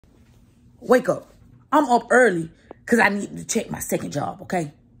wake up. I'm up early because I need to check my second job,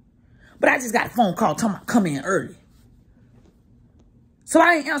 okay? But I just got a phone call telling me to come in early. So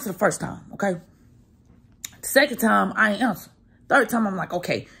I ain't answer the first time, okay? The second time, I ain't answer. Third time, I'm like,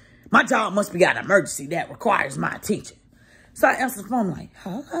 okay, my job must be an emergency that requires my attention. So I answer the phone, I'm like,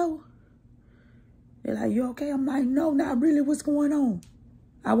 hello? They're like, you okay? I'm like, no, not really. What's going on?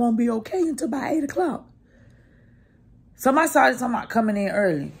 I won't be okay until about 8 o'clock. Somebody started talking about coming in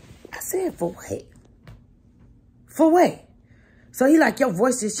early. I said, for what? For what? So he like, your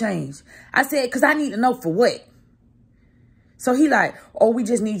voice just changed. I said, because I need to know for what. So he like, oh, we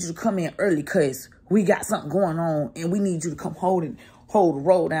just need you to come in early because we got something going on and we need you to come hold the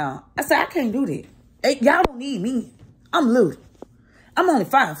roll down. I said, I can't do that. Hey, y'all don't need me. I'm little. I'm only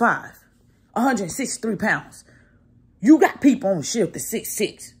 5'5", 163 pounds. You got people on shift at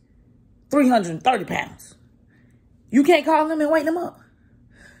 6'6", 330 pounds. You can't call them and wake them up.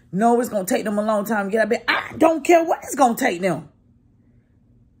 No, it's going to take them a long time to get out of bed. I don't care what it's going to take them.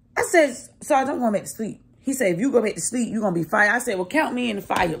 I said, Sarge, I'm going back to sleep. He said, if you go back to sleep, you're going to be fired. I said, well, count me in the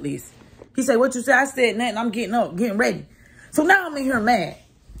fired list. He said, what you said? I said, nothing. I'm getting up, getting ready. So now I'm in here mad.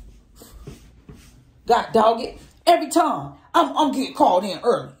 God dog it. Every time I'm getting called in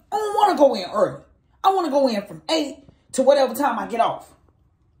early. I don't want to go in early. I want to go in from 8 to whatever time I get off.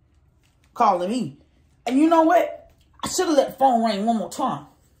 Calling me. And you know what? I should have let the phone ring one more time.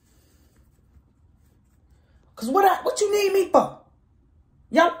 Because what you need me for?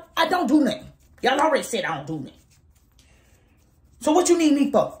 Y'all, I don't do nothing. Y'all already said I don't do nothing. So what you need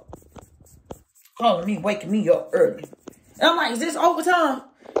me for? Calling me, waking me up early. And I'm like, is this overtime?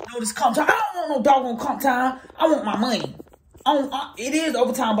 No, this comp time. I don't want no doggone comp time. I want my money. It is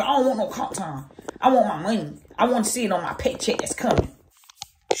overtime, but I don't want no comp time. I want my money. I want to see it on my paycheck that's coming.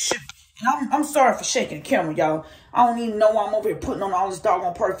 Shoot. And I'm sorry for shaking the camera, y'all. I don't even know why I'm over here putting on all this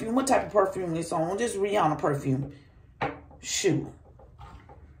doggone perfume. What type of perfume is on? Just Rihanna perfume. Shoot.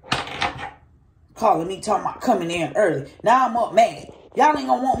 Calling me, talking about coming in early. Now I'm up mad. Y'all ain't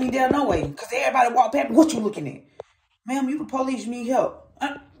gonna want me there no way. Because everybody walk past me. What you looking at? Ma'am, you the police, you need help.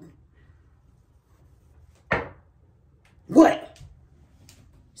 What?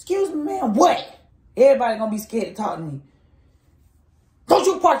 Excuse me, ma'am. What? Everybody gonna be scared to talk to me. Don't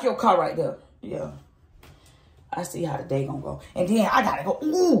you park your car right there. Yeah. I see how the day gonna go. And then I gotta go.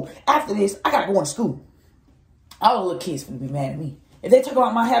 Ooh, after this, I gotta go to school. All the little kids gonna be mad at me. If they talk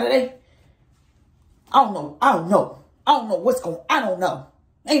about my hair today, I don't know. I don't know what's going on. I don't know.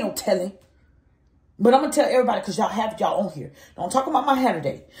 Ain't no telling. But I'm going to tell everybody because y'all have y'all on here. Don't talk about my hair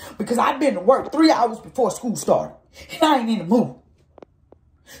today. Because I've been to work 3 hours before school started. And I ain't in the mood.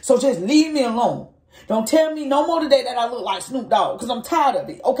 So just leave me alone. Don't tell me no more today that I look like Snoop Dogg. Because I'm tired of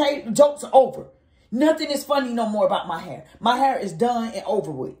it. Okay? The jokes are over. Nothing is funny no more about my hair. My hair is done and over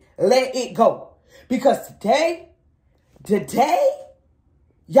with. Let it go. Because today,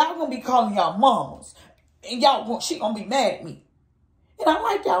 y'all going to be calling y'all mamas. And she going to be mad at me. And I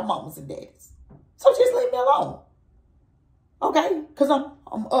like y'all mamas and daddies. So just leave me alone. Okay? Because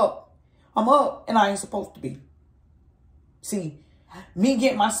I'm up. I'm up and I ain't supposed to be. See, me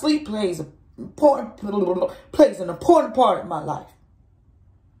getting my sleep plays an important part of my life.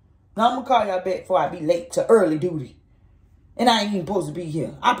 Now I'm going to call y'all back before I be late to early duty. And I ain't even supposed to be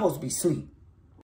here. I'm supposed to be asleep.